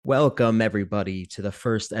Welcome, everybody, to the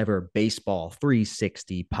first ever Baseball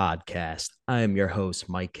 360 podcast. I am your host,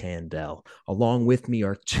 Mike Candell. Along with me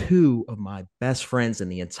are two of my best friends in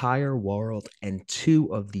the entire world and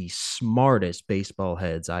two of the smartest baseball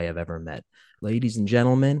heads I have ever met. Ladies and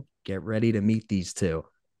gentlemen, get ready to meet these two.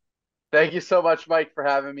 Thank you so much, Mike, for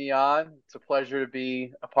having me on. It's a pleasure to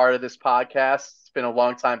be a part of this podcast. It's been a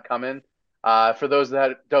long time coming. For those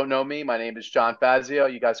that don't know me, my name is John Fazio.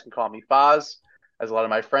 You guys can call me Faz, as a lot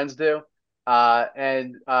of my friends do. Yeah,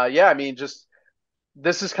 I mean, just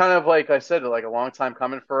this is kind of like I said, like a long time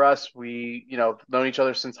coming for us. Known each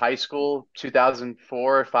other since high school,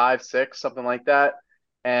 2004, 5, 6, something like that.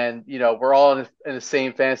 And, we're all in the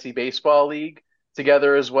same fantasy baseball league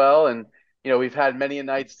together as well. And, we've had many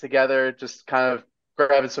nights together, just kind of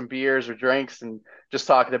grabbing some beers or drinks and just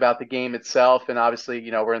talking about the game itself. And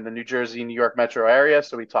obviously, we're in the New Jersey, New York metro area.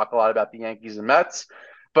 So we talk a lot about the Yankees and Mets.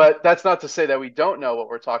 But that's not to say that we don't know what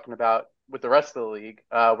we're talking about with the rest of the league.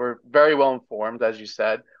 We're very well informed, as you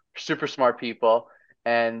said. We're super smart people,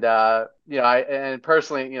 and I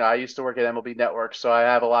personally, I used to work at MLB Network, so I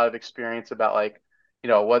have a lot of experience about like,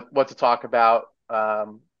 what to talk about,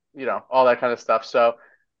 all that kind of stuff. So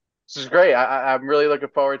this is great. I'm really looking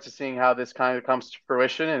forward to seeing how this kind of comes to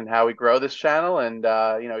fruition and how we grow this channel. And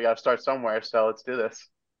you got to start somewhere, so let's do this.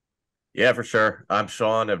 Yeah, for sure. I'm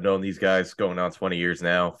Sean. I've known these guys going on 20 years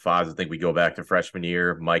now. Foz, I think we go back to freshman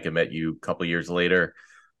year. Mike, I met you a couple years later.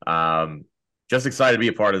 Um, just excited to be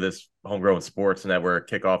a part of this homegrown sports network,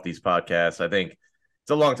 kick off these podcasts. I think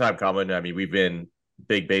it's a long time coming. I mean, we've been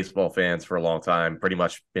big baseball fans for a long time, pretty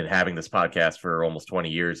much been having this podcast for almost 20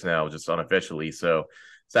 years now, just unofficially. So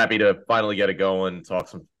it's happy to finally get it going,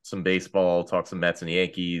 talk some baseball, talk some Mets and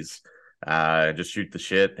Yankees, just shoot the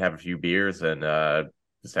shit, have a few beers, and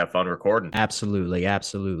just have fun recording. Absolutely,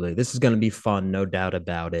 absolutely. This is going to be fun, no doubt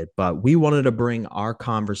about it. But we wanted to bring our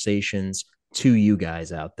conversations to you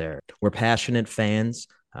guys out there. We're passionate fans.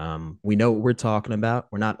 We know what we're talking about.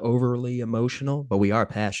 We're not overly emotional, but we are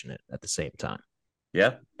passionate at the same time.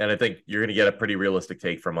 Yeah, and I think you're going to get a pretty realistic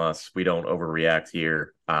take from us. We don't overreact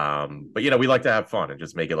here, but we like to have fun and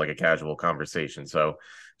just make it like a casual conversation. So,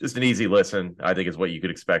 just an easy listen, I think, is what you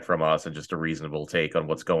could expect from us, and just a reasonable take on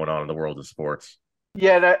what's going on in the world of sports.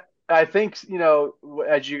 Yeah, I think,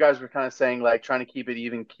 as you guys were kind of saying, like trying to keep it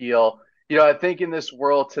even keel, I think in this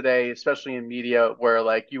world today, especially in media, where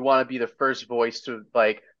like you want to be the first voice to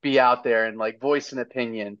like be out there and like voice an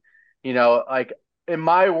opinion, like in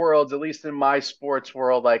my world, at least in my sports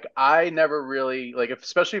world, like I never really like,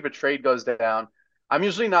 especially if a trade goes down, I'm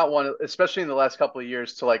usually not one, especially in the last couple of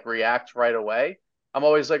years, to like react right away. I'm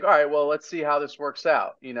always like, all right, well, let's see how this works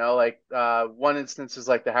out. Like one instance is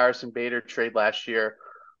like the Harrison Bader trade last year.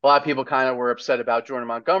 A lot of people kind of were upset about Jordan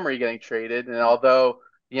Montgomery getting traded, and although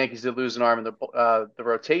the Yankees did lose an arm in the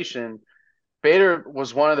rotation, Bader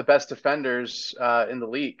was one of the best defenders in the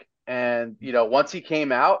league. And once he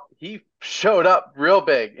came out, he showed up real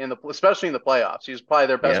big especially in the playoffs. He was probably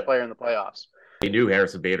their best Yep. player in the playoffs. They knew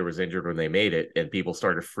Harrison Bader was injured when they made it, and people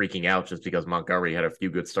started freaking out just because Montgomery had a few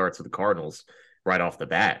good starts with the Cardinals right off the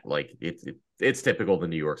bat. Like it's typical of the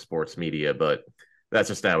New York sports media, but that's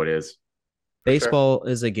just how it is. For sure. Baseball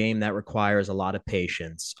is a game that requires a lot of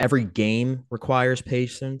patience. Every game requires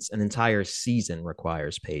patience. An entire season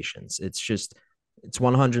requires patience. It's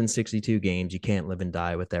 162 games. You can't live and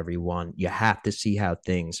die with every one. You have to see how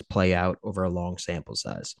things play out over a long sample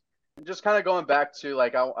size. Just kind of going back to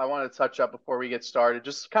like I want to touch up before we get started,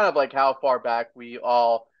 just kind of like how far back we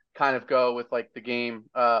all kind of go with like the game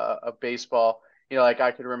of baseball. Like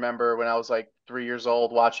I could remember when I was like 3 years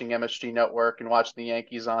old watching MSG Network and watching the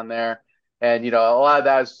Yankees on there. And a lot of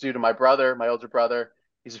that is due to my brother, my older brother.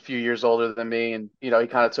 He's a few years older than me, and he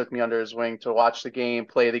kind of took me under his wing to watch the game,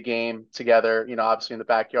 play the game together. Obviously in the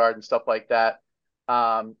backyard and stuff like that.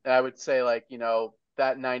 And I would say like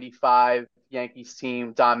that '95 Yankees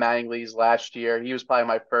team, Don Mattingly's last year. He was probably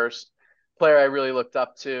my first player I really looked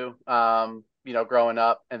up to, growing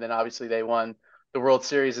up. And then obviously they won the World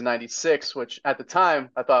Series in '96, which at the time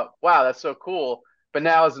I thought, wow, that's so cool. But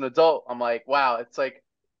now as an adult, I'm like, wow, it's like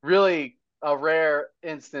really a rare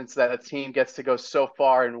instance that a team gets to go so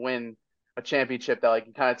far and win a championship that like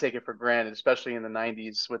you kind of take it for granted, especially in the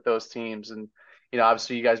 '90s with those teams. And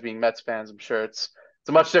obviously you guys being Mets fans, I'm sure it's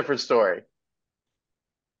a much different story. It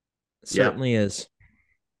Yeah, certainly is.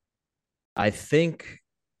 I think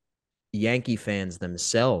Yankee fans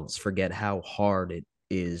themselves forget how hard it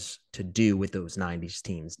is to do what those 90s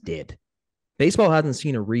teams did. Baseball hasn't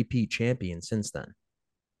seen a repeat champion since then.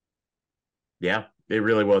 yeah, it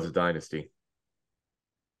really was a dynasty,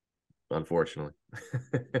 unfortunately.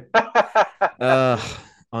 Uh,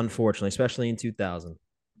 Unfortunately, especially in 2000.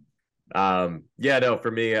 Yeah, no,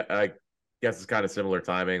 for me, I guess it's kind of similar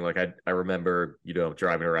timing. Like I remember,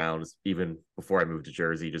 driving around even before I moved to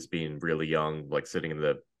Jersey, just being really young, like sitting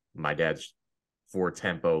in my dad's Ford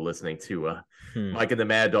Tempo, listening to Hmm. Mike and the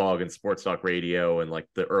Mad Dog and Sports Talk Radio and like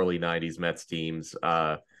the early '90s Mets teams.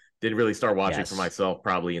 Didn't really start watching for Yes. myself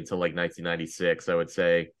probably until like 1996. I would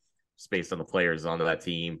say, just based on the players on that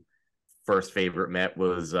team. First favorite Met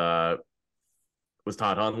was Todd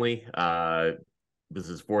Hundley. This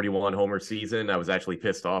is 41 homer season. I was actually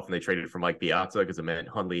pissed off and they traded for Mike Piazza because it meant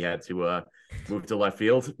Hundley had to move to left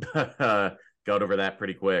field. Got over that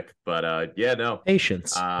pretty quick. But yeah, no.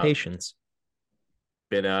 Patience. Uh, Patience.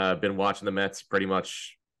 been watching the Mets pretty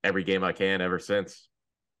much every game I can ever since.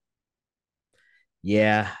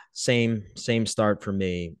 Yeah, same start for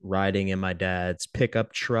me. Riding in my dad's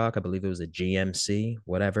pickup truck. I believe it was a GMC,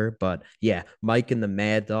 whatever. But yeah, Mike and the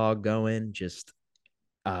Mad Dog going, just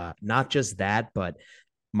not just that, but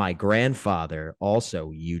my grandfather,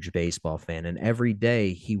 also a huge baseball fan, and every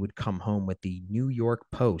day he would come home with the New York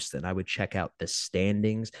Post and I would check out the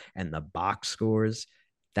standings and the box scores.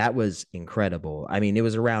 That was incredible. I mean, it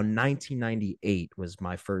was around 1998 was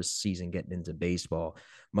my first season getting into baseball.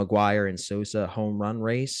 McGuire and Sosa home run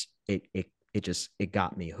race. It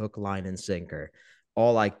got me hook, line, and sinker.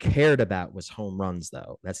 All I cared about was home runs,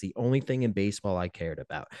 though. That's the only thing in baseball I cared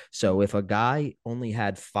about. So if a guy only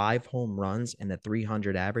had 5 home runs and a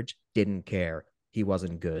 300 average, didn't care. He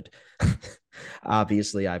wasn't good.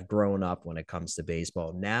 Obviously, I've grown up when it comes to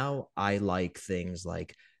baseball. Now I like things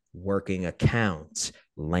like working accounts,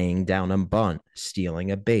 laying down a bunt,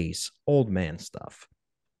 stealing a base, old man stuff.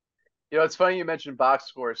 It's funny you mentioned box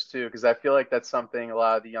scores too, because I feel like that's something a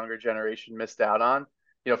lot of the younger generation missed out on.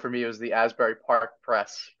 For me, it was the Asbury Park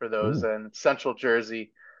Press for those Ooh, in Central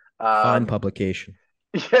Jersey. fine Um, publication.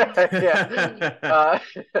 yeah, yeah.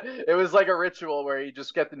 It was like a ritual where you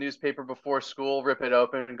just get the newspaper before school, rip it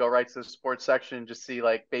open, and go right to the sports section, and just see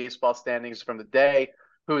like baseball standings from the day,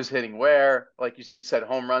 who's hitting where. Like you said,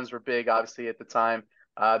 home runs were big, obviously at the time.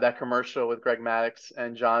 That commercial with Greg Maddox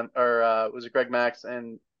and John, or was it Greg Maddox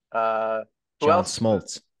and uh, who John else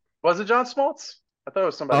Smoltz. was it? John Smoltz? I thought it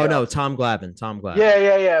was somebody Oh no, else. Tom Glavine. Tom Glavine.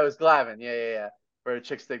 Yeah. It was Glavin. Yeah. Where the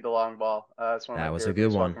chicks dig the long ball. That's one of my That was a favorite good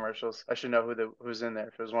baseball one. commercials. I should know who's in there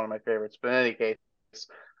if it was one of my favorites. But in any case,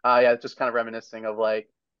 yeah, just kind of reminiscing of like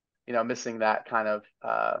missing that kind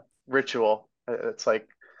of ritual. It's like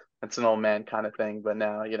it's an old man kind of thing. But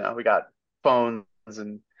now we got phones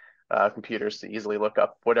and computers to easily look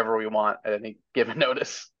up whatever we want at any given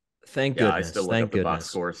notice. Thank Yeah, I still goodness. look Thank up the box goodness.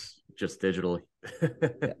 scores just digitally.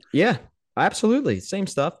 Yeah, absolutely. Same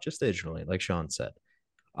stuff, just digitally, like Sean said.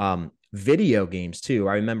 Video games too.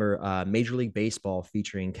 I remember Major League Baseball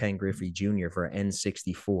featuring Ken Griffey Jr. for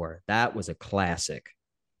N64. That was a classic.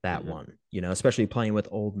 That Mhm. one, especially playing with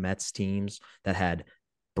old Mets teams that had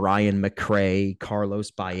Brian McRae,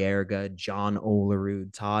 Carlos Baerga, John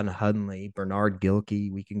Olerud, Todd Hundley, Bernard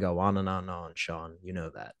Gilkey. We can go on and on and on, Sean. You know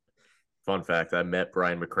that. Fun fact: I met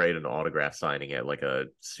Brian McRae at an autograph signing at like a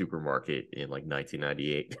supermarket in like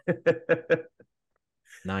 1998.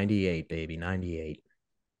 98, baby, 98.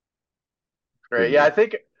 Good Great. Yeah, I years.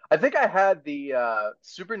 think I think I had the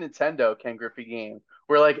Super Nintendo Ken Griffey game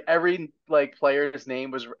where like every like player's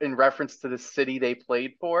name was in reference to the city they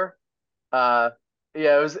played for. Uh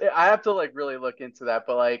yeah, it was I have to like really look into that,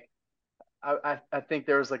 but like I think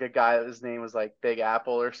there was like a guy that his name was like Big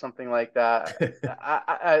Apple or something like that.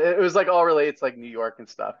 It was like all related to like New York and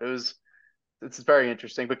stuff. It's very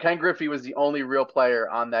interesting. But Ken Griffey was the only real player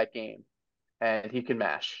on that game and he can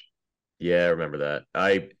mash. Yeah, I remember that.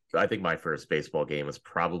 I think my first baseball game was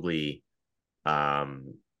probably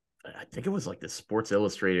um I think it was like the Sports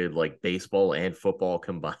Illustrated like baseball and football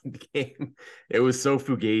combined game. It was so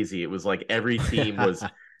fugazi. It was like every team was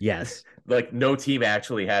Yes. like no team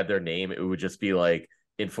actually had their name. It would just be like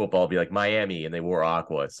in football be like Miami and they wore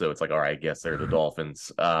aqua. So it's like all right, I guess they're the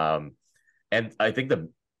Dolphins. And I think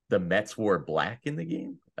the Mets wore black in the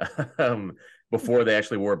game. um Before they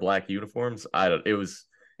actually wore black uniforms. I don't it was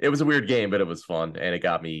a weird game, but it was fun and it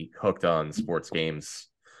got me hooked on sports games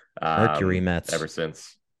Mercury Mets. ever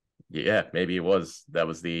since. Yeah, maybe that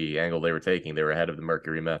was the angle they were taking. They were ahead of the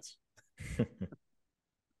Mercury Mets.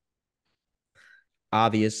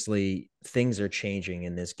 Obviously, things are changing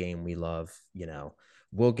in this game we love.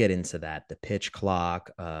 We'll get into that. The pitch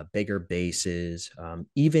clock, bigger bases,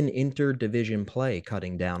 even interdivision play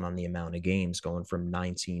cutting down on the amount of games going from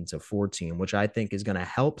 19 to 14, which I think is going to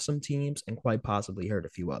help some teams and quite possibly hurt a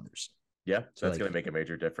few others. Yeah, So, that's like, going to make a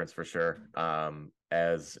major difference for sure.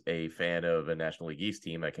 As a fan of a National League East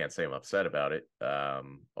team, I can't say I'm upset about it.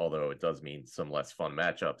 Although it does mean some less fun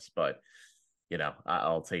matchups, but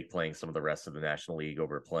I'll take playing some of the rest of the National League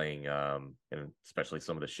over playing, and especially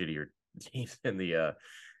some of the shittier teams in the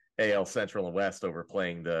AL Central and West over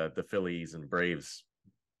playing the Phillies and Braves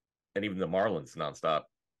and even the Marlins nonstop.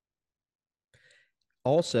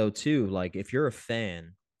 Also, too, like if you're a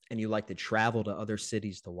fan and you like to travel to other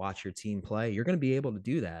cities to watch your team play, you're going to be able to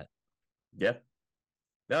do that. Yeah.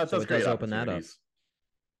 No, it So does it create does open that up. opportunities.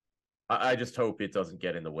 I just hope it doesn't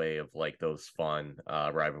get in the way of like those fun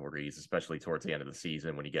rivalries, especially towards the end of the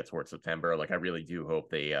season when you get towards September. Like I really do hope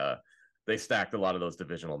they stacked a lot of those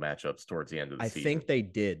divisional matchups towards the end of the I season. think they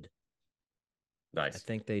did. Nice. I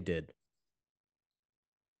think they did.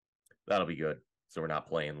 That'll be good. So we're not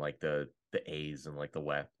playing like the A's in like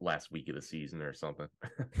the last week of the season or something.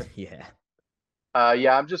 Yeah.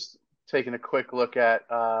 Yeah, I'm just taking a quick look at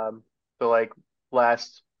the like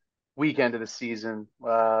last weekend of the season,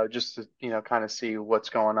 just to kind of see what's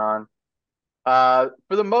going on.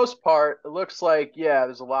 For the most part, it looks like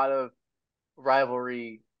there's a lot of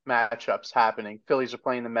rivalry matchups happening. Phillies are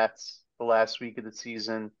playing the Mets the last week of the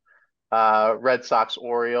season. Red Sox,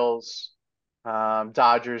 Orioles,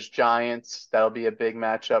 Dodgers, Giants. That'll be a big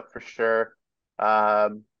matchup for sure.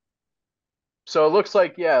 Um, so it looks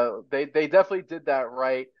like they definitely did that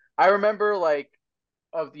right. I remember like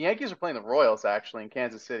of the Yankees are playing the Royals actually in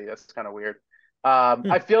Kansas City. That's kind of weird.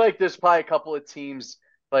 I feel like there's probably a couple of teams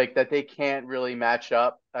like that they can't really match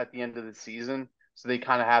up at the end of the season, so they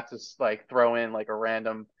kind of have to like throw in like a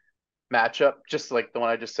random matchup, just like the one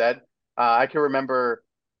I just said. I can remember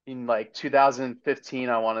in like 2015,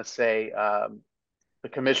 I want to say the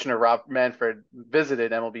commissioner Rob Manfred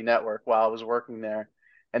visited MLB Network while I was working there,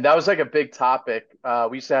 and that was like a big topic.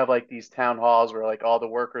 We used to have like these town halls where like all the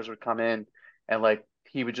workers would come in, and like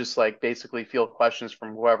he would just like basically field questions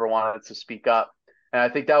from whoever wanted to speak up. And I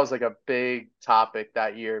think that was like a big topic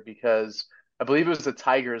that year because I believe it was the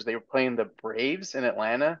Tigers. They were playing the Braves in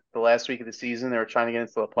Atlanta the last week of the season. They were trying to get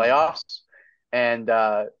into the playoffs, and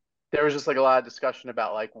there was just like a lot of discussion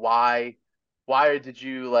about like why did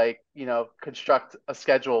you like construct a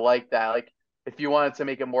schedule like that? Like if you wanted to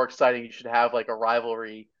make it more exciting, you should have like a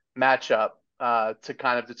rivalry matchup to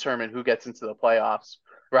kind of determine who gets into the playoffs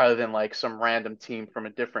rather than like some random team from a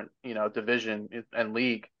different division and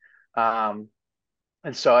league. Um,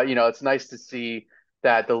 and so it's nice to see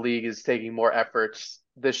that the league is taking more efforts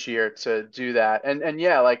this year to do that. And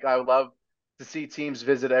yeah, like I would love to see teams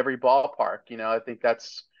visit every ballpark. I think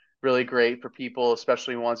that's really great for people,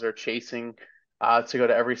 especially ones that are chasing to go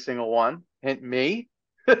to every single one. Hint me.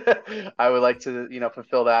 I would like to,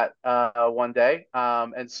 fulfill that one day.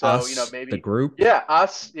 And so, Us, the maybe, group. yeah,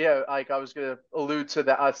 us, yeah, like I was gonna allude to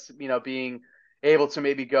the us, being able to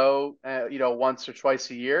maybe go, once or twice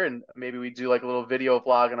a year, and maybe we do like a little video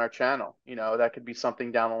vlog on our channel. That could be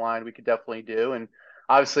something down the line we could definitely do. And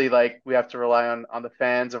obviously, like we have to rely on the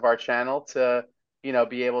fans of our channel to,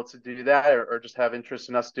 be able to do that or just have interest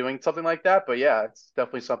in us doing something like that. But yeah, it's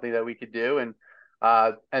definitely something that we could do. And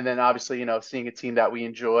then obviously, seeing a team that we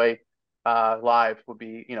enjoy live would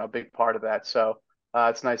be, a big part of that. So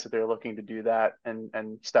it's nice that they're looking to do that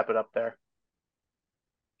and step it up there.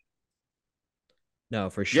 No,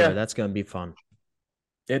 for sure. Yeah, That's going to be fun.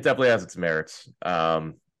 it definitely has its merits.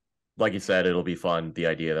 Like you said, it'll be fun. The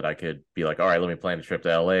idea that I could be like, all right, let me plan a trip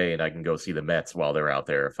to LA and I can go see the Mets while they're out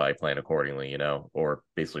there if I plan accordingly, or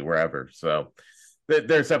basically wherever. So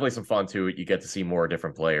there's definitely some fun to it. You get to see more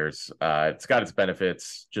different players. It's got its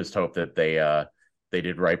benefits. Just hope that they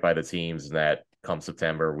did right by the teams and that come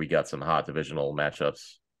September we got some hot divisional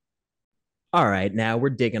matchups. All right, now we're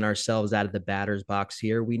digging ourselves out of the batter's box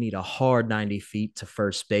here. We need a hard 90 feet to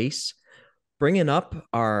first base. Bringing up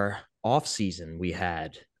our offseason we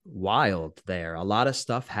had wild there. A lot of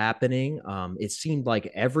stuff happening. It seemed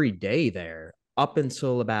like every day there up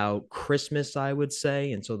until about Christmas, I would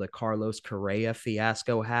say, until the Carlos Correa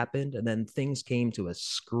fiasco happened. And then things came to a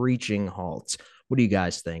screeching halt. What do you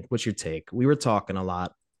guys think? What's your take? We were talking a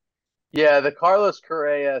lot. Yeah, the Carlos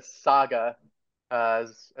Correa saga,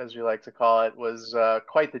 as we like to call it, was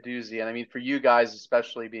quite the doozy. And I mean, for you guys,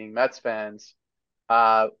 especially being Mets fans,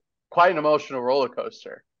 uh, quite an emotional roller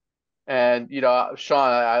coaster. And Sean,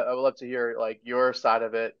 I would love to hear like your side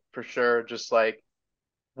of it for sure. Just like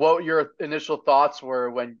what your initial thoughts were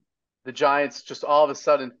when the Giants just all of a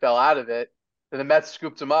sudden fell out of it, then the Mets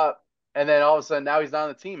scooped him up, and then all of a sudden now he's not on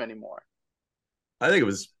the team anymore. I think it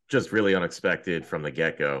was just really unexpected from the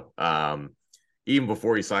get go. Even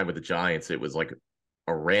before he signed with the Giants, it was like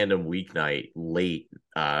a random weeknight late.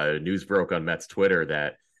 News broke on Mets Twitter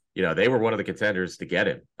that they were one of the contenders to get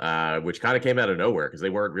him, which kind of came out of nowhere because they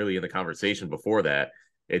weren't really in the conversation before that.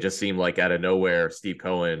 It just seemed like out of nowhere, Steve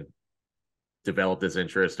Cohen developed this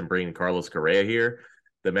interest in bringing Carlos Correa here,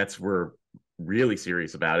 the Mets were really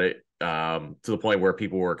serious about it, to the point where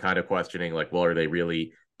people were kind of questioning, like, well, are they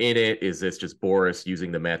really in it? Is this just Boris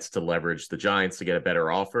using the Mets to leverage the Giants to get a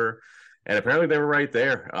better offer? And apparently they were right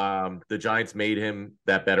there. The Giants made him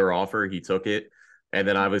that better offer. He took it. And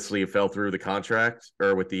then obviously it fell through the contract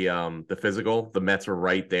or with the physical. The Mets were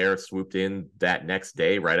right there, swooped in that next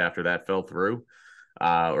day, right after that fell through,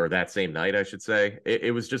 or that same night, I should say.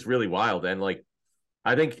 It was just really wild. And like,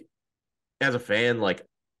 I think as a fan, like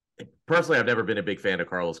personally, I've never been a big fan of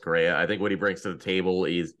Carlos Correa. I think what he brings to the table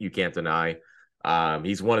is you can't deny.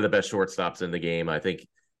 He's one of the best shortstops in the game. I think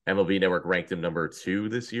MLB Network ranked him number 2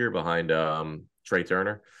 this year behind Trey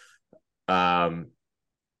Turner. Um,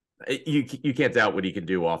 you can't doubt what he can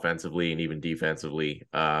do offensively and even defensively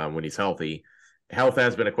when he's healthy. Health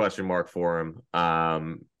has been a question mark for him.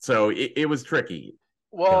 So it was tricky.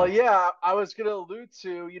 Well, yeah, I was going to allude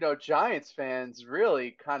to, Giants fans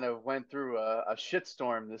really kind of went through a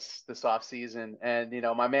shitstorm this offseason. And,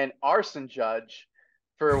 my man Arson Judge,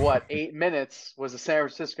 for what, 8 minutes, was a San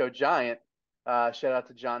Francisco Giant. Shout out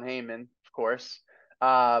to John Heyman, of course.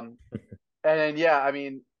 And then, yeah, I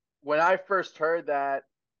mean, when I first heard that,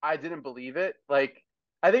 I didn't believe it. Like,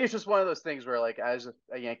 I think it's just one of those things where, like, as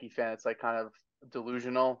a Yankee fan, it's like kind of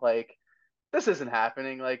delusional. Like, this isn't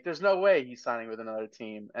happening. Like, there's no way he's signing with another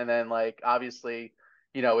team. And then, like, obviously,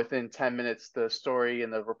 within 10 minutes, the story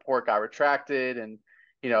and the report got retracted. And,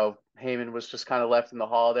 Heyman was just kind of left in the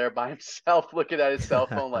hall there by himself, looking at his cell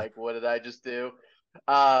phone, like, what did I just do?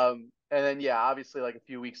 And then, yeah, obviously, like a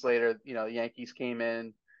few weeks later, the Yankees came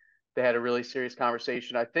in. They had a really serious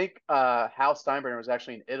conversation. I think Hal Steinbrenner was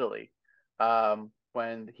actually in Italy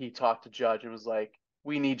when he talked to Judge and was like,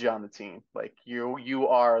 we need you on the team. Like you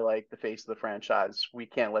are like the face of the franchise. We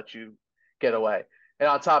can't let you get away. And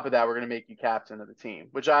on top of that, we're going to make you captain of the team,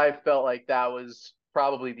 which I felt like that was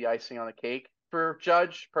probably the icing on the cake for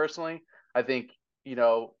Judge personally. I think,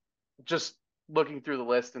 just looking through the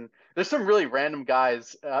list, and there's some really random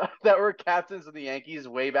guys that were captains of the Yankees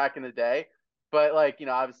way back in the day. But like,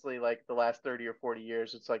 obviously like the last 30 or 40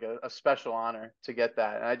 years, it's like a special honor to get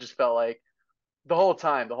that. And I just felt like the whole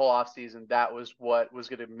time, the whole offseason, that was what was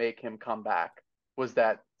going to make him come back, was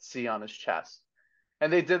that C on his chest.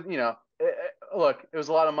 And they did, look, it was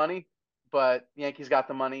a lot of money, but Yankees got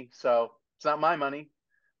the money. So it's not my money.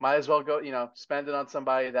 Might as well go, spend it on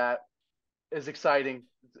somebody that is exciting,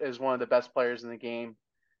 is one of the best players in the game.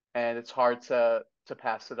 And it's hard to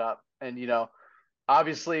pass it up. And,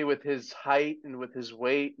 obviously with his height and with his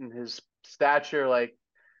weight and his stature, like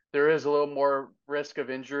there is a little more risk of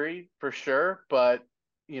injury for sure, but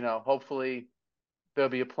hopefully there'll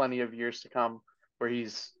be plenty of years to come where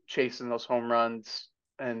he's chasing those home runs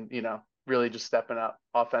and, really just stepping up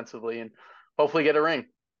offensively and hopefully get a ring.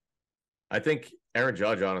 I think Aaron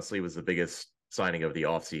Judge honestly was the biggest signing of the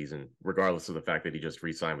offseason, regardless of the fact that he just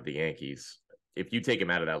re-signed with the Yankees. If you take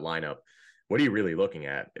him out of that lineup, what are you really looking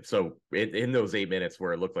at? So in those 8 minutes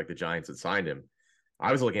where it looked like the Giants had signed him,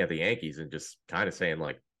 I was looking at the Yankees and just kind of saying,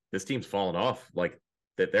 like, this team's fallen off, like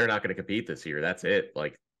that they're not going to compete this year. That's it.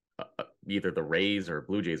 Like either the Rays or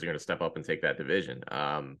Blue Jays are going to step up and take that division.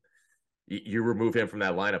 You remove him from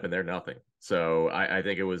that lineup and they're nothing. So I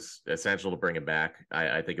think it was essential to bring him back.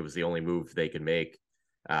 I think it was the only move they could make.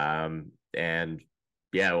 And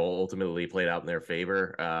yeah, well, ultimately played out in their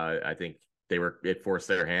favor. I think it forced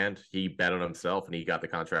their hand. He bet on himself and he got the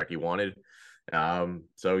contract he wanted.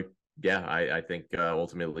 So yeah, I think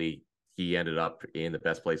ultimately he ended up in the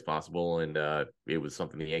best place possible, and it was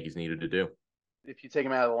something the Yankees needed to do. If you take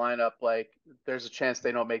him out of the lineup, like there's a chance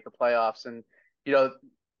they don't make the playoffs. And,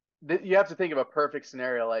 you have to think of a perfect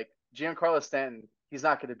scenario. Like Giancarlo Stanton, he's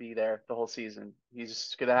not going to be there the whole season.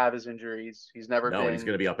 He's going to have his injuries. He's never been. He's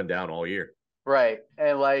going to be up and down all year. Right.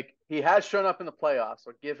 And like he has shown up in the playoffs.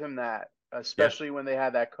 So give him that, especially when they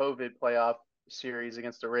had that COVID playoff series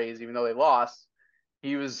against the Rays, even though they lost,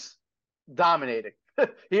 he was dominating.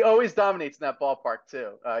 He always dominates in that ballpark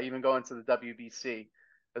too, even going to the WBC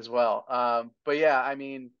as well. But yeah, I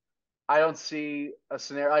mean, I don't see a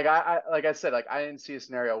scenario like I said, like I didn't see a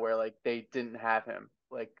scenario where like they didn't have him.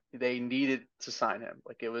 Like they needed to sign him.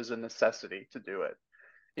 Like it was a necessity to do it.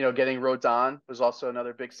 Getting Rodon was also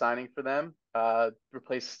another big signing for them.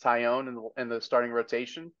 Replaces Tyone in the starting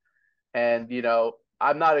rotation. And,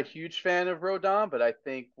 I'm not a huge fan of Rodon, but I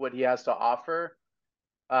think what he has to offer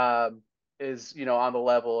is, on the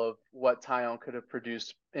level of what Tyone could have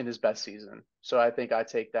produced in his best season. So I think I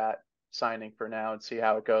take that signing for now and see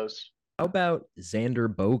how it goes. How about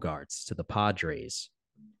Xander Bogaerts to the Padres?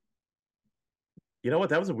 You know what?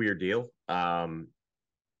 That was a weird deal.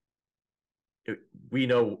 we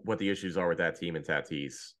know what the issues are with that team and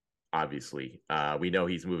Tatis. Obviously, we know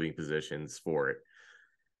he's moving positions for it,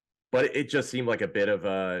 but it just seemed like a bit of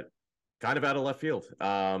a kind of out of left field.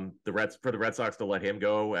 The Red Sox to let him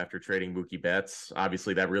go after trading Mookie Betts,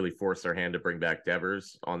 obviously that really forced their hand to bring back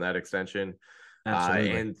Devers on that extension.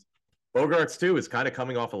 Absolutely. And Bogarts too is kind of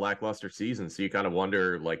coming off a lackluster season, so you kind of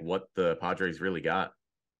wonder like what the Padres really got.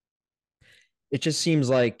 It just seems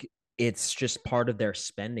like it's just part of their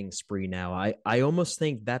spending spree now. I almost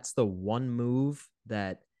think that's the one move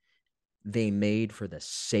that they made for the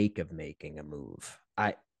sake of making a move.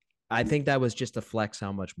 I think that was just to flex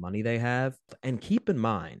how much money they have. And keep in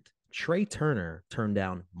mind, Trey Turner turned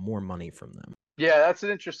down more money from them. Yeah, that's an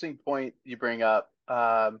interesting point you bring up,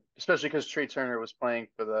 especially because Trey Turner was playing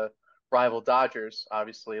for the rival Dodgers,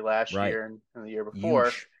 obviously last Right. year and the year before.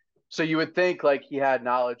 Huge. So you would think like he had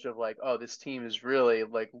knowledge of like, oh, this team is really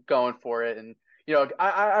like going for it. And you know,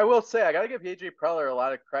 I will say I got to give AJ Preller a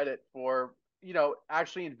lot of credit for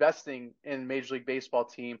actually investing in Major League Baseball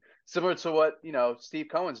team, similar to what Steve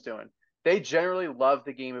Cohen's doing. They generally love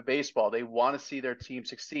the game of baseball. They want to see their team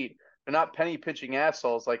succeed. They're not penny pinching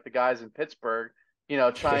assholes like the guys in Pittsburgh,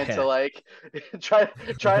 trying to Yeah. like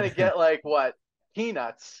trying to get like what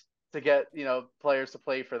peanuts to get players to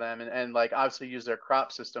play for them and like obviously use their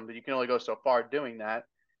crop system, but you can only go so far doing that.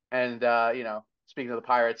 And speaking of the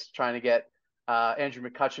Pirates, trying to get Andrew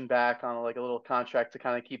McCutchen back on like a little contract to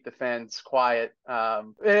kind of keep the fans quiet.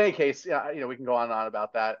 In any case, yeah, we can go on and on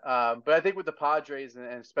about that. But I think with the Padres and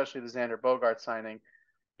especially the Xander Bogart signing,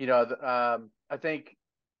 I think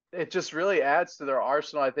it just really adds to their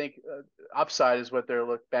arsenal. I think upside is what they're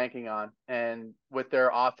banking on, and with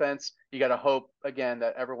their offense, you got to hope again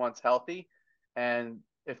that everyone's healthy, and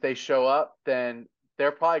if they show up, then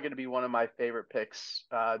they're probably going to be one of my favorite picks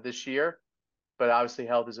this year. But obviously,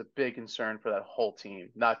 health is a big concern for that whole team,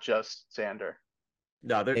 not just Xander.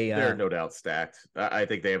 No, They they're no doubt stacked. I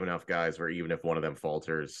think they have enough guys where even if one of them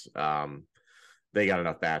falters, they got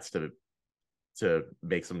enough bats to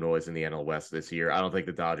make some noise in the NL West this year. I don't think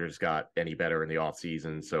the Dodgers got any better in the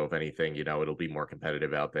offseason. So if anything, it'll be more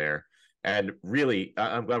competitive out there. And really,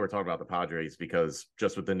 I'm glad we're talking about the Padres because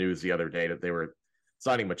just with the news the other day that they were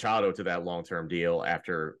signing Machado to that long-term deal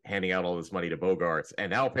after handing out all this money to Bogarts. And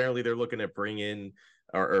now apparently they're looking to bring in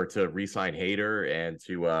or to re-sign Hader and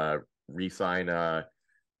to re-sign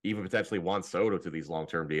even potentially Juan Soto to these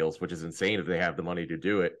long-term deals, which is insane if they have the money to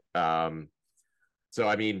do it. So,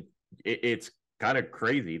 I mean, it's kind of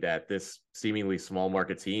crazy that this seemingly small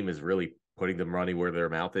market team is really putting the money where their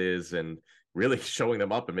mouth is and really showing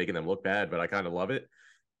them up and making them look bad. But I kind of love it.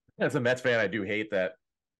 As a Mets fan, I do hate that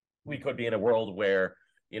we could be in a world where,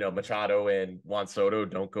 Machado and Juan Soto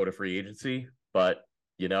don't go to free agency. But,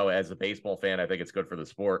 as a baseball fan, I think it's good for the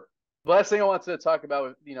sport. The last thing I wanted to talk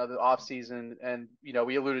about, the offseason, and,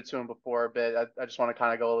 we alluded to him before a bit. I just want to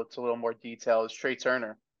kind of go into a little more detail is Trey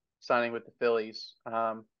Turner signing with the Phillies.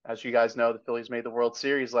 As you guys know, the Phillies made the World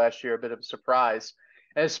Series last year, a bit of a surprise.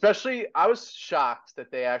 And especially, I was shocked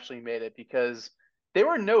that they actually made it because they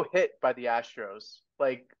were no hit by the Astros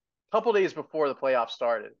like a couple days before the playoffs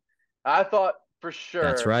started. I thought for That's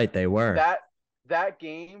sure right. They were. that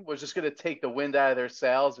game was just going to take the wind out of their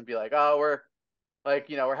sails and be like, oh, we're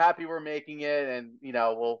happy we're making it, and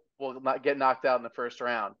we'll not get knocked out in the first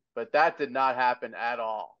round. But that did not happen at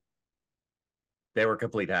all. They were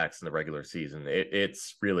complete hacks in the regular season.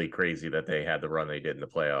 It's really crazy that they had the run they did in the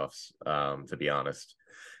playoffs, to be honest.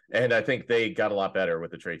 And I think they got a lot better with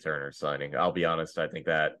the Trey Turner signing. I'll be honest. I think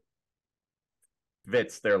that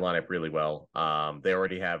fits their lineup really well. They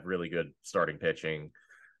already have really good starting pitching.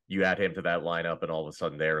 You add him to that lineup, and all of a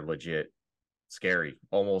sudden they're legit scary,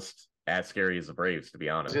 almost as scary as the Braves, to be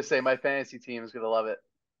I was honest. going to say my fantasy team is going to love it.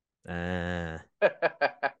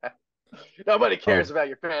 Nobody cares about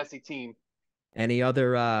your fantasy team. Any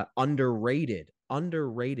other underrated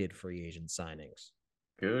free agent signings?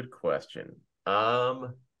 Good question.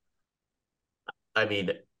 I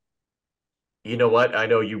mean, you know what? I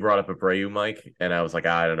know you brought up Abreu, Mike, and I was like,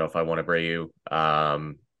 I don't know if I want Abreu.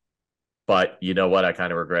 But you know what? I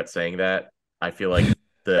kind of regret saying that. I feel like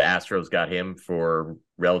the Astros got him for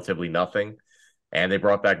relatively nothing, and they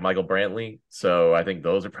brought back Michael Brantley. So I think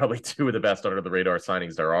those are probably two of the best under the radar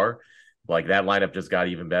signings there are. Like that lineup just got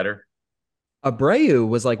even better. Abreu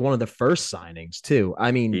was like one of the first signings too.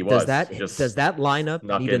 I mean, He does was that just lineup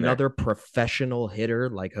snuck need in there. another professional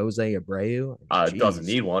hitter like Jose Abreu? It doesn't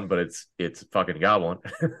need one, but it's fucking got one.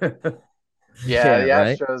 Yeah, Yeah, the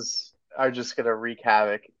right. Astros are just going to wreak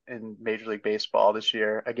havoc in Major League Baseball this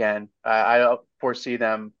year. Again, I don't foresee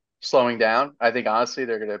them slowing down. I think honestly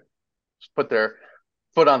they're going to put their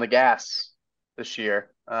foot on the gas this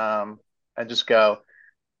year. and just go.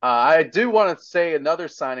 I do want to say another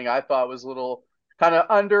signing I thought was a little kind of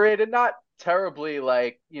underrated, not terribly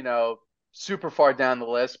super far down the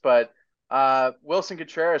list, but Wilson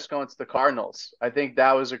Contreras going to the Cardinals. I think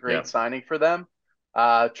that was a Yeah. great signing for them.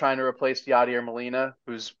 Trying to replace Yadier Molina,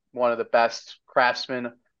 who's one of the best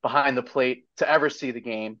craftsmen behind the plate to ever see the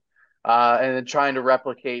game, and then trying to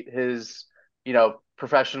replicate his,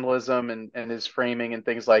 professionalism and his framing and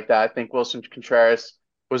things like that. I think Wilson Contreras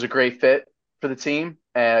was a great fit for the team,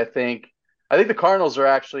 and I think the Cardinals are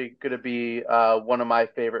actually going to be one of my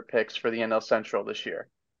favorite picks for the NL Central this year.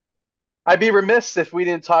 I'd be remiss if we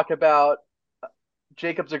didn't talk about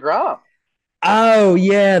Jacob deGrom. Oh,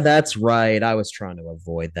 yeah, that's right. I was trying to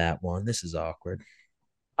avoid that one. This is awkward.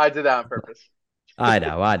 I did that on purpose. I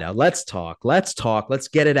know. Let's talk. Let's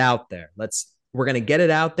get it out there. We're going to get it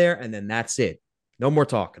out there, and then that's it. No more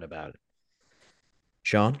talking about it.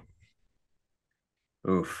 Sean?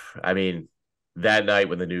 Oof. I mean, that night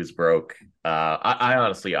when the news broke, I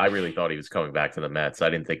honestly, I really thought he was coming back to the Mets.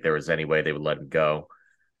 I didn't think there was any way they would let him go.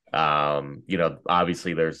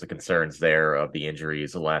 Obviously there's the concerns there of the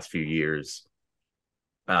injuries the last few years.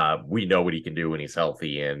 We know what he can do when he's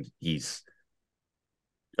healthy, and he's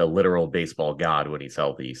a literal baseball god when he's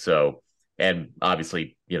healthy. So, and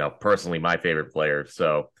obviously, personally my favorite player.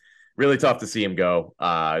 So really tough to see him go.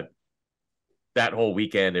 That whole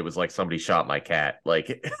weekend, it was like somebody shot my cat.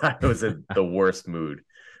 Like I was in the worst mood.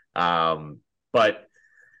 But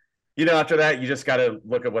after that, you just got to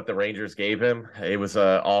look at what the Rangers gave him. It was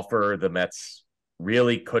an offer the Mets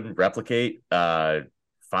really couldn't replicate. 5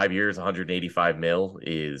 years, 185 mil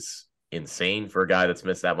is insane for a guy that's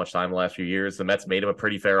missed that much time the last few years. The Mets made him a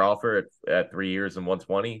pretty fair offer at 3 years and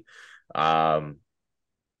 120.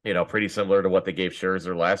 Pretty similar to what they gave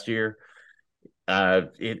Scherzer last year.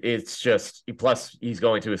 It's just, plus he's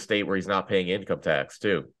going to a state where he's not paying income tax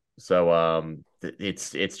too. So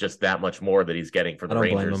it's just that much more that he's getting for the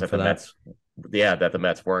Rangers that the Mets, that the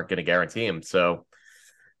Mets weren't going to guarantee him. So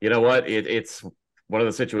you know what? It's one of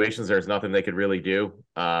the situations there's nothing they could really do.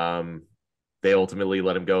 They ultimately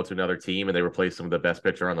let him go to another team, and they replaced him with the best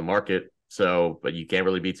pitcher on the market. So, but you can't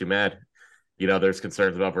really be too mad. There's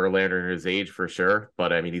concerns about Verlander and his age for sure,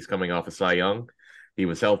 but I mean, he's coming off a Cy Young. He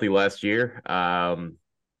was healthy last year.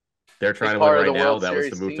 They're trying to win right now. That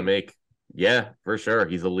was the move to make. Yeah, for sure.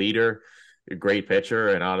 He's a leader, a great pitcher,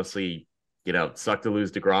 and honestly, sucked to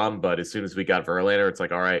lose DeGrom. But as soon as we got Verlander, it's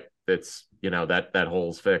like, all right, it's that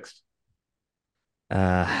hole's fixed.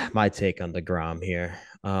 My take on DeGrom here.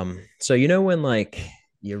 So when like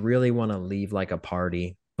you really want to leave like a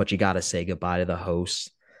party, but you got to say goodbye to the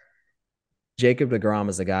host. Jacob deGrom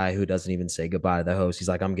is the guy who doesn't even say goodbye to the host. He's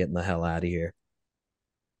like, I'm getting the hell out of here.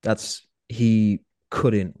 He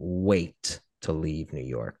couldn't wait to leave New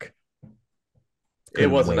York. It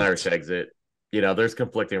was an Irish exit. There's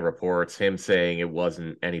conflicting reports. Him saying it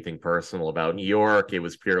wasn't anything personal about New York. It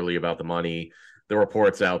was purely about the money. The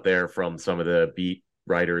reports out there from some of the beat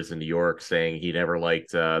writers in New York saying he never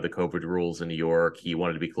liked the COVID rules in New York. He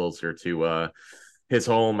wanted to be closer to his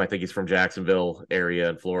home. I think he's from Jacksonville area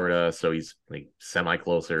in Florida, so he's like semi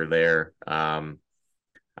closer there.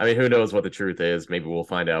 I mean, who knows what the truth is? Maybe we'll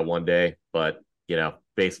find out one day. But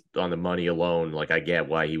based on the money alone, like I get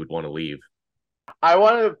why he would want to leave. I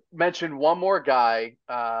want to mention one more guy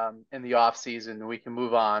in the offseason, and we can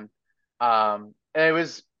move on. And it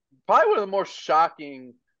was probably one of the more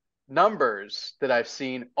shocking numbers that I've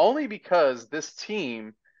seen, only because this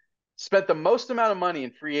team spent the most amount of money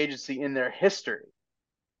in free agency in their history.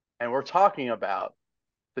 And we're talking about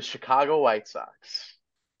the Chicago White Sox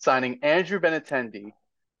signing Andrew Benintendi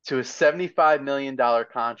to a $75 million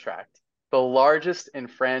contract, the largest in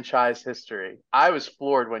franchise history. I was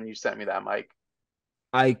floored when you sent me that, Mike.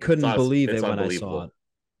 I couldn't believe it when I saw it.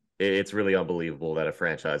 It's really unbelievable that a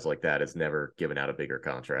franchise like that has never given out a bigger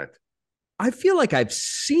contract. I feel like I've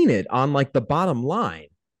seen it on like the bottom line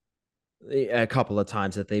a couple of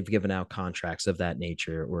times that they've given out contracts of that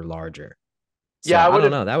nature or larger. So, yeah, I don't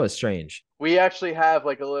know. That was strange. We actually have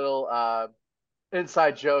like a little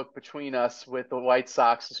inside joke between us with the White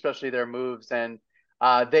Sox, especially their moves. And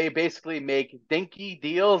they basically make dinky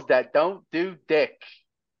deals that don't do dick.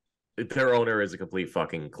 Their owner is a complete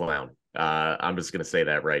fucking clown. I'm just going to say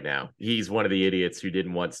that right now. He's one of the idiots who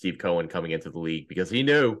didn't want Steve Cohen coming into the league because he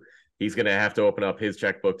knew he's going to have to open up his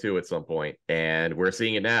checkbook too at some point. And we're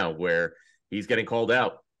seeing it now where he's getting called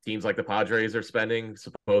out. Teams like the Padres are spending,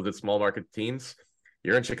 supposed small market teams.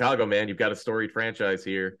 You're in Chicago, man. You've got a storied franchise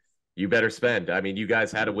here. You better spend. I mean, you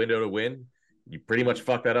guys had a window to win. You pretty much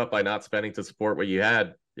fucked that up by not spending to support what you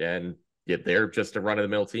had. And yet they're just a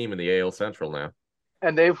run-of-the-mill team in the AL Central now.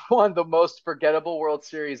 And they've won the most forgettable World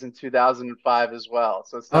Series in 2005 as well.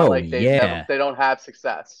 So it's not Oh like yeah, they don't have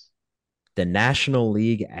success. the National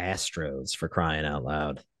League Astros, for crying out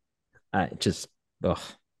loud. I just ugh,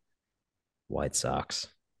 White Sox.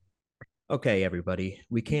 Okay, everybody,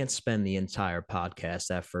 we can't spend the entire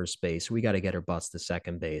podcast at first base. We got to get our butts to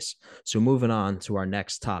second base. So, moving on to our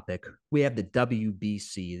next topic, we have the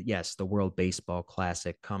WBC. Yes, the World Baseball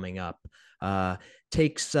Classic coming up.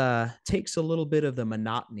 Takes a little bit of the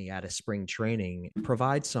monotony out of spring training,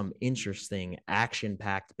 provides some interesting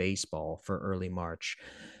action-packed baseball for early March.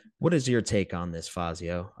 What is your take on this,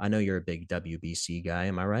 Fazio? I know you're a big WBC guy.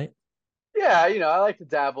 Am I right? Yeah, I like to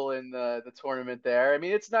dabble in the tournament there. I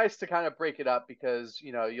mean, it's nice to kind of break it up because,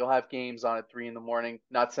 you'll have games on at 3 in the morning.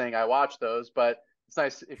 Not saying I watch those, but it's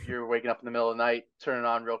nice if you're waking up in the middle of the night, turn it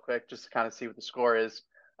on real quick just to kind of see what the score is.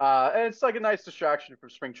 And it's like a nice distraction from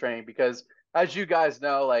spring training because, as you guys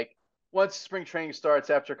know, like once spring training starts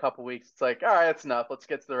after a couple weeks, it's like, all right, that's enough. Let's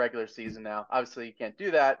get to the regular season now. Obviously, you can't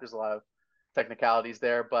do that. There's a lot of technicalities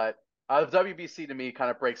there, but the WBC to me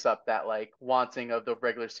kind of breaks up that like wanting of the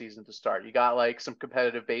regular season to start. You got like some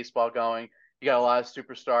competitive baseball going. You got a lot of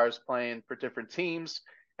superstars playing for different teams.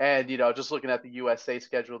 And, just looking at the USA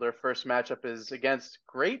schedule, their first matchup is against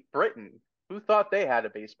Great Britain. Who thought they had a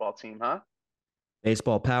baseball team, huh?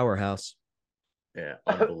 Baseball powerhouse. Yeah,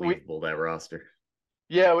 we unbelievable that roster.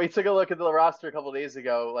 Yeah, we took a look at the roster a couple of days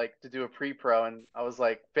ago, like to do a pre-pro, and I was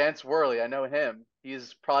like, Vance Worley, I know him.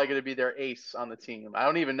 He's probably going to be their ace on the team. I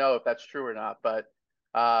don't even know if that's true or not, but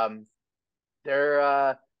um,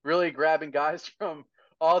 they're really grabbing guys from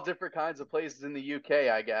all different kinds of places in the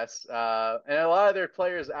UK, I guess. And a lot of their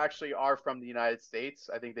players actually are from the United States.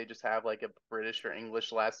 I think they just have like a British or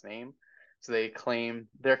English last name, so they claim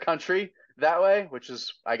their country that way, which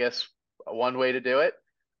is, I guess, one way to do it.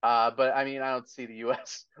 But I mean, I don't see the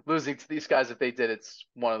U.S. losing to these guys. If they did, it's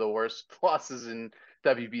one of the worst losses in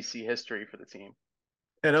WBC history for the team.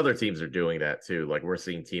 And other teams are doing that too. Like we're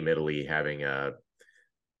seeing Team Italy having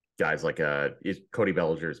guys like Cody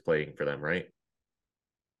Bellinger is playing for them, right?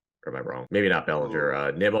 Or am I wrong? Maybe not Bellinger.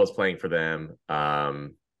 Ooh. Nimmo's playing for them.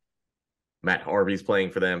 Matt Harvey's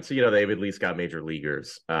playing for them. So, they've at least got major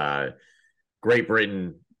leaguers. Great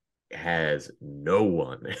Britain has no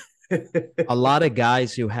one. A lot of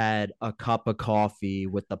guys who had a cup of coffee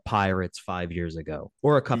with the Pirates 5 years ago,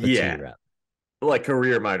 or a cup of tea, Yeah. rather. Like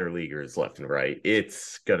career minor leaguers left and right.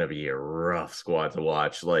 It's going to be a rough squad to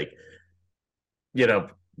watch. Like,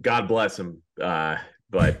 God bless them.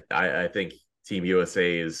 But I think Team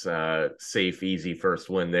USA is safe, easy first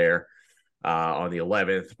win there on the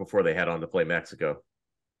 11th before they head on to play Mexico.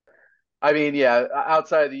 I mean, yeah,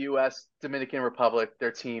 outside of the U.S., Dominican Republic,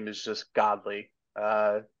 their team is just godly.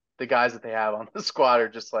 The guys that they have on the squad are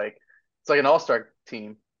just like it's like an all-star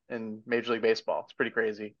team in Major League Baseball. It's pretty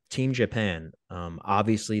crazy. Team Japan,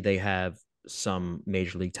 obviously they have some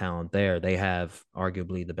major league talent there. They have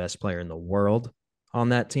arguably the best player in the world on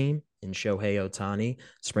that team in Shohei Ohtani,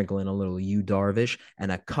 sprinkling a little Yu Darvish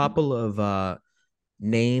and a couple of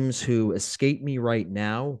names who escape me right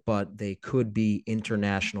now, but they could be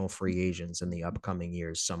international free agents in the upcoming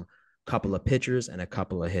years. Some couple of pitchers and a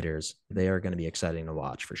couple of hitters. They are going to be exciting to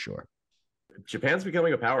watch for sure. Japan's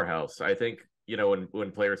becoming a powerhouse. I think,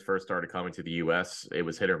 when players first started coming to the US, it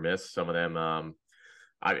was hit or miss. Some of them,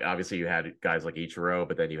 obviously you had guys like Ichiro,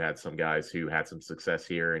 but then you had some guys who had some success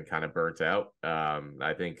here and kind of burnt out.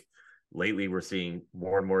 I think lately we're seeing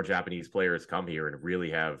more and more Japanese players come here and really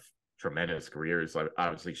have tremendous careers.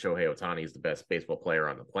 Obviously, Shohei Ohtani is the best baseball player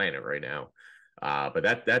on the planet right now. But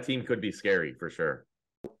that team could be scary for sure.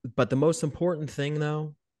 But the most important thing,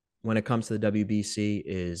 though, when it comes to the WBC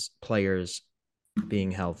is players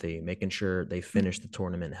being healthy, making sure they finish the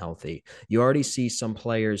tournament healthy. You already see some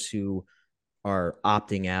players who are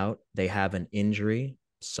opting out. They have an injury.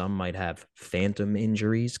 Some might have phantom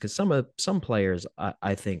injuries because some players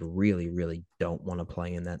I think really don't want to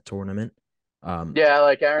play in that tournament. Yeah,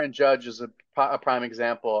 like Aaron Judge is a prime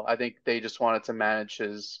example. I think they just wanted to manage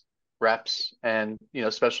his reps and,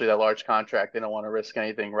 especially that large contract. They don't want to risk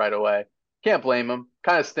anything right away. Can't blame him.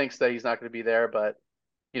 Kind of stinks that he's not going to be there, but,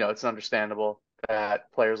 it's understandable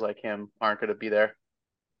that players like him aren't going to be there.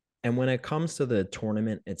 And when it comes to the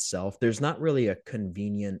tournament itself, there's not really a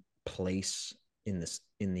convenient place in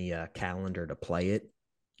the calendar to play it.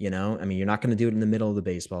 I mean, you're not going to do it in the middle of the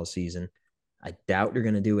baseball season. I doubt you're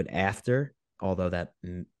going to do it after, although that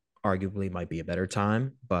arguably might be a better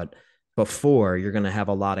time. But before, you're going to have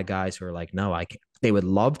a lot of guys who are like, no, I can't. They would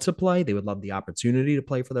love to play. They would love the opportunity to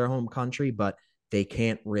play for their home country, but they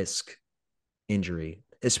can't risk injury,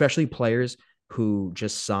 especially players who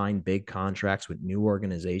just sign big contracts with new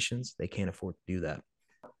organizations. They can't afford to do that.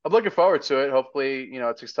 I'm looking forward to it. Hopefully,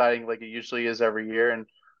 it's exciting like it usually is every year. And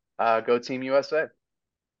go Team USA.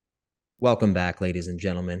 Welcome back, ladies and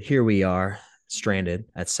gentlemen. Here we are, stranded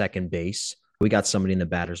at second base. We got somebody in the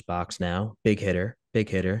batter's box now. Big hitter, big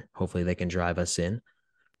hitter. Hopefully, they can drive us in.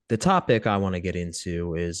 The topic I want to get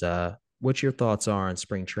into is what your thoughts are on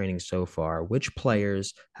spring training so far. Which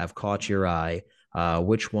players have caught your eye?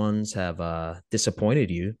 Which ones have disappointed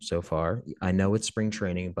you so far? I know it's spring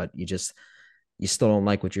training, but you still don't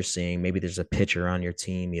like what you're seeing. Maybe there's a pitcher on your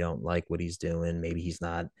team you don't like what he's doing. Maybe he's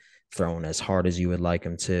not throwing as hard as you would like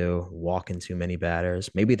him to, walking too many batters.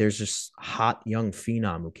 Maybe there's just hot young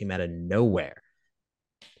phenom who came out of nowhere.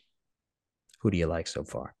 Who do you like so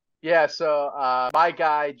far? Yeah, so my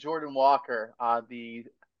guy Jordan Walker on the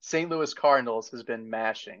St. Louis Cardinals has been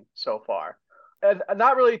mashing so far. And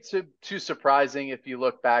not really too surprising if you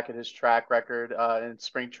look back at his track record in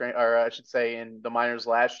spring train, or I should say in the minors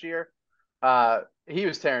last year. He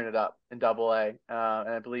was tearing it up in Double A, and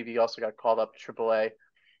I believe he also got called up to Triple A,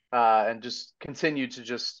 and just continued to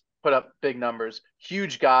just put up big numbers.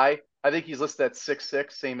 Huge guy. I think he's listed at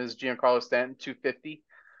 6'6", same as Giancarlo Stanton, 250.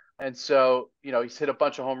 And so, he's hit a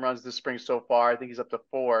bunch of home runs this spring so far. I think he's up to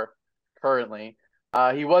 4 currently.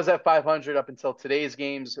 He was at 500 up until today's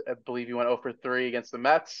games. I believe he went 0 for 3 against the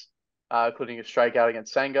Mets, including a strikeout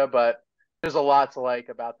against Senga. But there's a lot to like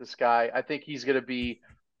about this guy. I think he's going to be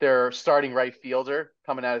their starting right fielder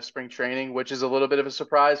coming out of spring training, which is a little bit of a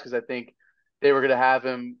surprise because I think they were going to have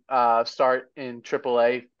him start in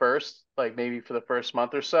AAA first, like maybe for the first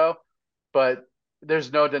month or so. But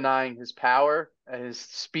there's no denying his power. His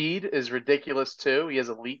speed is ridiculous too. He has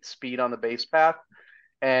elite speed on the base path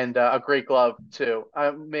and a great glove too.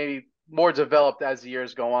 Maybe more developed as the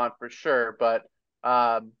years go on for sure, but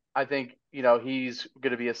I think he's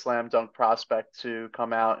going to be a slam dunk prospect to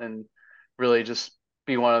come out and really just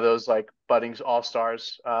be one of those like budding all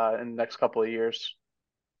stars in the next couple of years.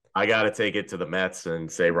 I got to take it to the Mets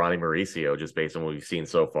and say Ronnie Mauricio, just based on what we've seen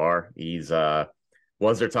so far. He's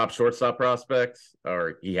was their top shortstop prospect,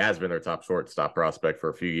 or he has been their top shortstop prospect for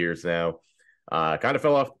a few years now. Kind of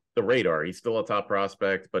fell off the radar. He's still a top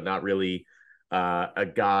prospect, but not really a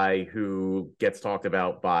guy who gets talked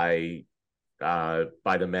about by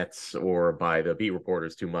the Mets or by the beat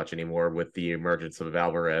reporters too much anymore with the emergence of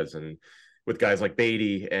Alvarez and with guys like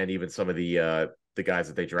Beatty and even some of the guys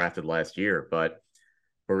that they drafted last year. But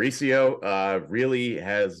Mauricio really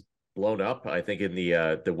has blown up. I think in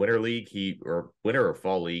the winter league, winter or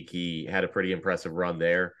fall league, he had a pretty impressive run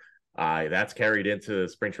there. That's carried into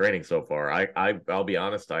spring training so far. I'll be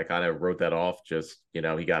honest, I kind of wrote that off. Just he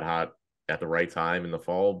got hot at the right time in the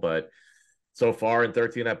fall, but so far in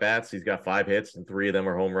 13 at bats, he's got 5 hits and 3 of them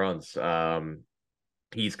are home runs.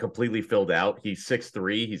 He's completely filled out. He's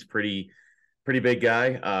 6'3". He's pretty big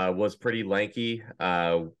guy. Was pretty lanky.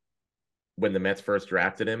 When the Mets first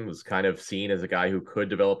drafted him, was kind of seen as a guy who could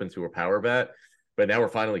develop into a power bat, but now we're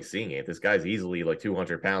finally seeing it. This guy's easily like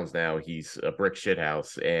 200 pounds now. He's a brick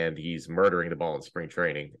shithouse, and he's murdering the ball in spring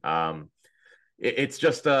training. It's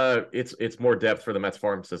just it's more depth for the Mets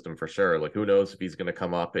farm system for sure. Like, who knows if he's going to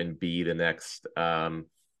come up and be the next. I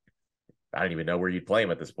don't even know where you'd play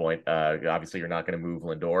him at this point. Obviously, you're not going to move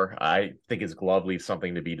Lindor. I think his glove leaves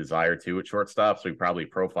something to be desired too at shortstop, so he probably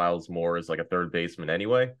profiles more as like a third baseman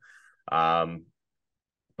anyway.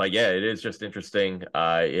 But yeah, it is just interesting.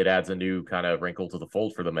 It adds a new kind of wrinkle to the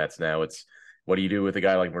fold for the Mets now. It's what do you do with a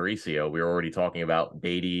guy like Mauricio? We were already talking about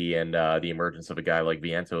Beatty and the emergence of a guy like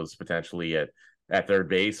Vientos potentially at third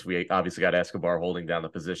base. We obviously got Escobar holding down the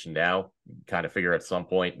position now. Kind of figure at some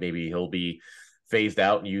point maybe he'll be phased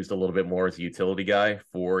out and used a little bit more as a utility guy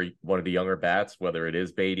for one of the younger bats, whether it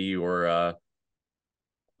is Beatty or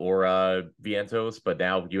Vientos, but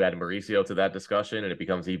now you add Mauricio to that discussion and it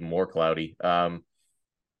becomes even more cloudy.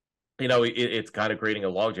 It's kind of creating a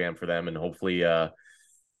logjam for them, and hopefully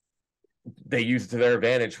they use it to their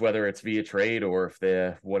advantage, whether it's via trade or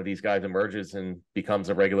if one of these guys emerges and becomes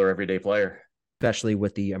a regular everyday player. Especially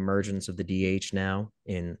with the emergence of the DH now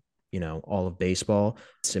in all of baseball,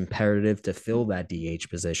 it's imperative to fill that DH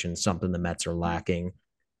position, something the Mets are lacking.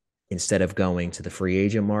 Instead of going to the free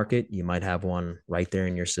agent market, you might have one right there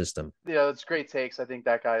in your system. Yeah, that's great takes. I think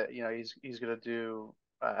that guy, he's going to do.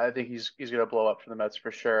 I think he's going to blow up for the Mets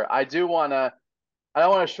for sure. I don't want to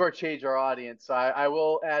shortchange our audience. I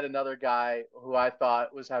will add another guy who I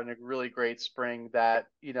thought was having a really great spring that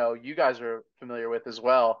you guys are familiar with as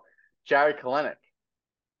well, Jarred Kelenic.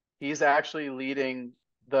 He's actually leading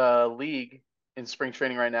the league in spring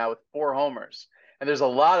training right now with 4 homers. And there's a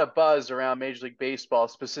lot of buzz around Major League Baseball,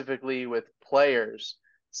 specifically with players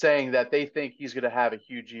saying that they think he's going to have a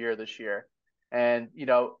huge year this year. And,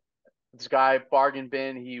 This guy bargain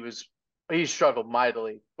bin. He struggled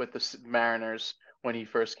mightily with the Mariners when he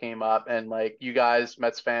first came up, and like you guys,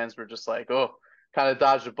 Mets fans, were just like, oh, kind of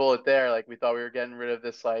dodged a bullet there. Like we thought we were getting rid of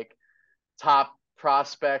this like top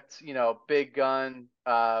prospect, big gun,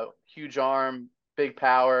 huge arm, big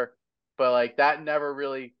power, but like that never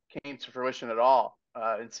really came to fruition at all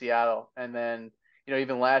in Seattle. And then,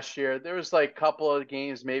 even last year, there was like a couple of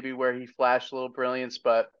games maybe where he flashed a little brilliance,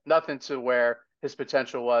 but nothing to where his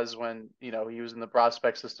potential was when, he was in the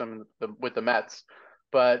prospect system with the Mets.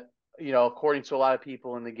 But, according to a lot of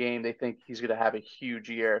people in the game, they think he's going to have a huge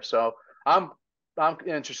year. So I'm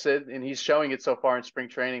interested, and he's showing it so far in spring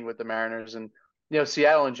training with the Mariners. And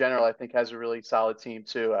Seattle in general, I think, has a really solid team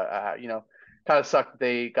too. Kind of sucked that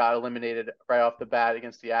they got eliminated right off the bat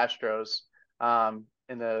against the Astros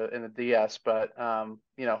in the DS, but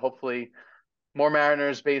hopefully more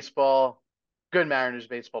Mariners baseball, good Mariners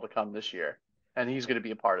baseball to come this year, and he's going to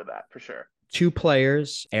be a part of that for sure. Two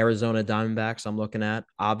players, Arizona Diamondbacks, I'm looking at.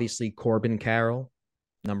 Obviously, Corbin Carroll,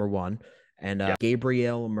 number one, and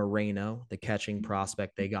Gabriel Moreno, the catching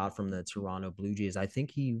prospect they got from the Toronto Blue Jays. I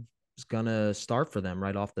think he's going to start for them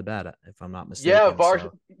right off the bat, if I'm not mistaken.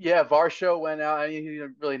 Varsho went out. I mean, he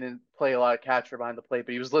really didn't play a lot of catcher behind the plate,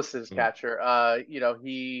 but he was listed as catcher.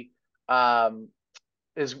 He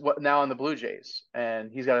is now on the Blue Jays,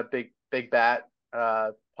 and he's got a big bat.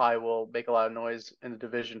 Probably will make a lot of noise in the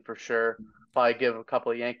division for sure. Probably give a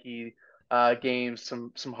couple of Yankee games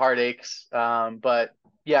some heartaches. But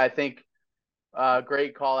yeah, I think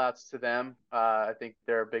great call outs to them. I think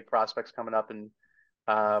there are big prospects coming up, and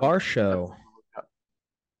Varsho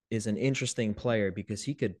is an interesting player because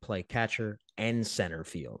he could play catcher and center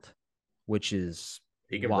field, which is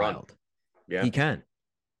he can wild. Run. Yeah, he can.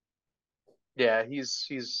 Yeah,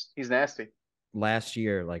 he's nasty. Last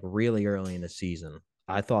year, like really early in the season,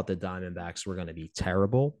 I thought the Diamondbacks were going to be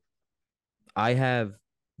terrible. I have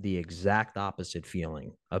the exact opposite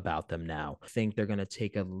feeling about them now. I think they're going to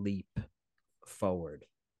take a leap forward.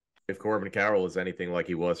 If Corbin Carroll is anything like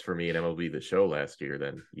he was for me in MLB The Show last year,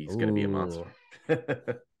 then he's going to be a monster.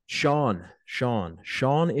 Sean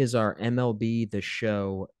is our MLB The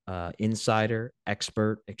Show insider,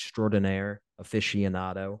 expert, extraordinaire,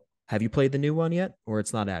 aficionado. Have you played the new one yet, or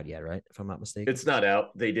it's not out yet, right? If I'm not mistaken, it's not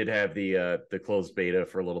out. They did have the closed beta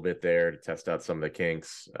for a little bit there to test out some of the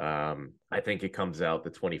kinks. I think it comes out the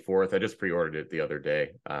 24th. I just pre-ordered it the other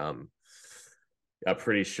day. I'm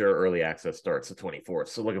pretty sure early access starts the 24th.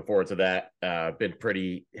 So looking forward to that. Been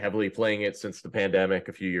pretty heavily playing it since the pandemic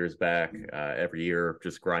a few years back. Every year,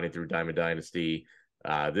 just grinding through Diamond Dynasty.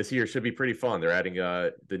 This year should be pretty fun. They're adding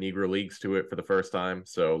the Negro Leagues to it for the first time.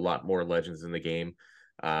 So a lot more legends in the game.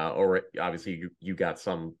 Or obviously you got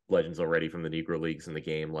some legends already from the Negro Leagues in the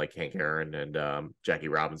game, like Hank Aaron and Jackie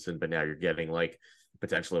Robinson. But now you're getting like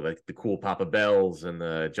potentially like the cool Papa Bells and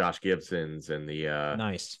the Josh Gibsons and the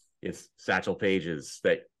nice. It's Satchel Pages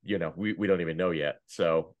that, we don't even know yet.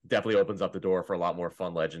 So definitely opens up the door for a lot more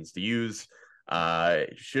fun legends to use.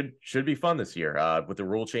 Should be fun this year. With the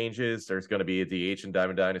rule changes, there's going to be a DH in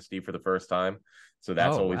Diamond Dynasty for the first time. So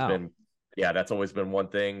that's that's always been one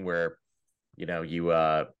thing where,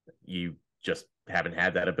 you just haven't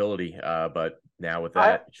had that ability. But now with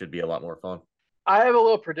that, it should be a lot more fun. I have a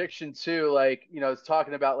little prediction too, like, it's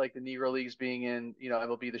talking about like the Negro Leagues being in,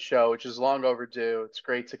 MLB The Show, which is long overdue. It's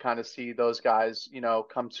great to kind of see those guys,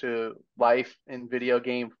 come to life in video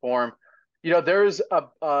game form. There's I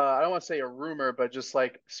don't want to say a rumor, but just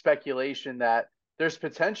like speculation that there's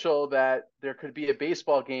potential that there could be a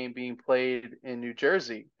baseball game being played in New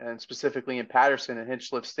Jersey, and specifically in Patterson and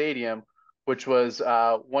Hinchliffe Stadium, which was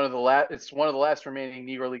one of the last remaining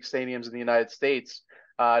Negro League stadiums in the United States.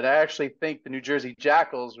 And I actually think the New Jersey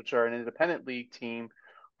Jackals, which are an independent league team,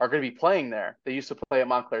 are going to be playing there. They used to play at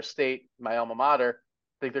Montclair State, my alma mater.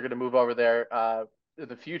 I think they're going to move over there in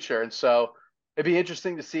the future. And so it'd be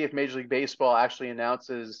interesting to see if Major League Baseball actually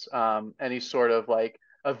announces any sort of like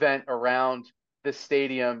event around this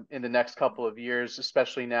stadium in the next couple of years,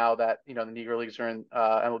 especially now that, the Negro Leagues are in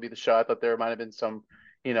MLB The Show. I thought there might have been some,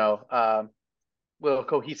 little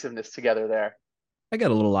cohesiveness together there. I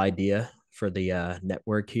got a little idea for the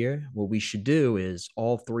network here. What we should do is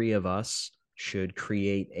all three of us should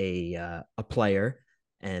create a player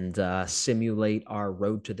and simulate our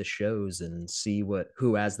road to the shows and see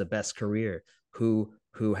who has the best career, who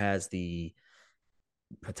has the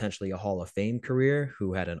potentially a Hall of Fame career,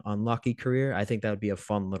 who had an unlucky career. I think that would be a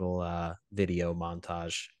fun little video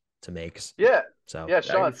montage to make. Yeah. So yeah,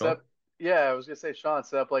 Sean, I was gonna say, Sean,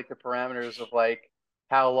 set up like the parameters of like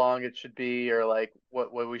how long it should be or like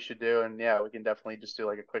what we should do, and yeah, we can definitely just do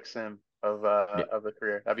like a quick sim of the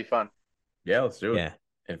career. That'd be fun. Yeah, let's do it. Yeah.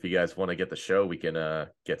 And if you guys want to get the show, we can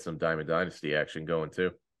get some Diamond Dynasty action going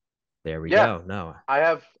too. There we go. No, I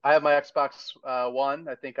have my Xbox One.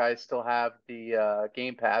 I think I still have the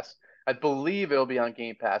Game Pass. I believe it'll be on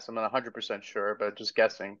Game Pass. I'm not 100% sure, but just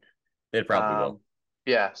guessing. It probably will.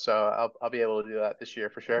 Yeah, so I'll be able to do that this year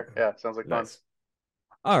for sure. Yeah, sounds like fun. Nice.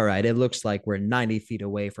 all right, it looks like we're 90 feet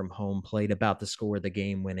away from home plate, about to score the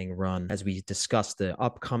game-winning run as we discuss the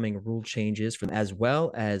upcoming rule changes as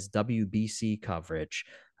well as WBC coverage.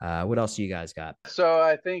 What else do you guys got? So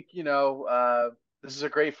I think, this is a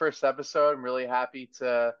great first episode. I'm really happy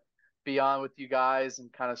to be on with you guys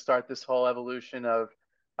and kind of start this whole evolution of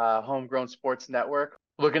Homegrown Sports Network.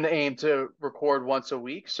 Looking to aim to record once a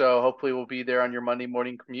week. So hopefully we'll be there on your Monday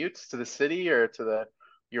morning commutes to the city or to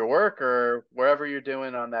your work or wherever you're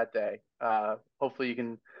doing on that day. Hopefully you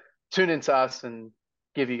can tune into us and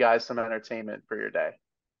give you guys some entertainment for your day.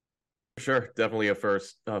 Sure. Definitely a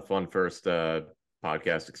fun first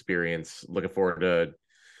podcast experience. Looking forward to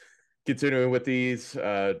continuing with these.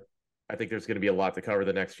 I think there's going to be a lot to cover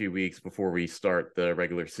the next few weeks before we start the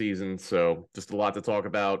regular season. So just a lot to talk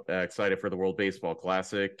about. Excited for the World Baseball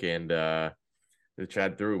Classic and to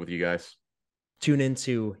chat through with you guys. Tune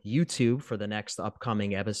into YouTube for the next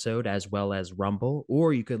upcoming episode, as well as Rumble,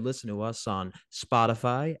 or you could listen to us on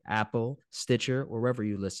Spotify, Apple, Stitcher, or wherever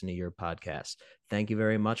you listen to your podcasts. Thank you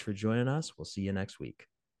very much for joining us. We'll see you next week.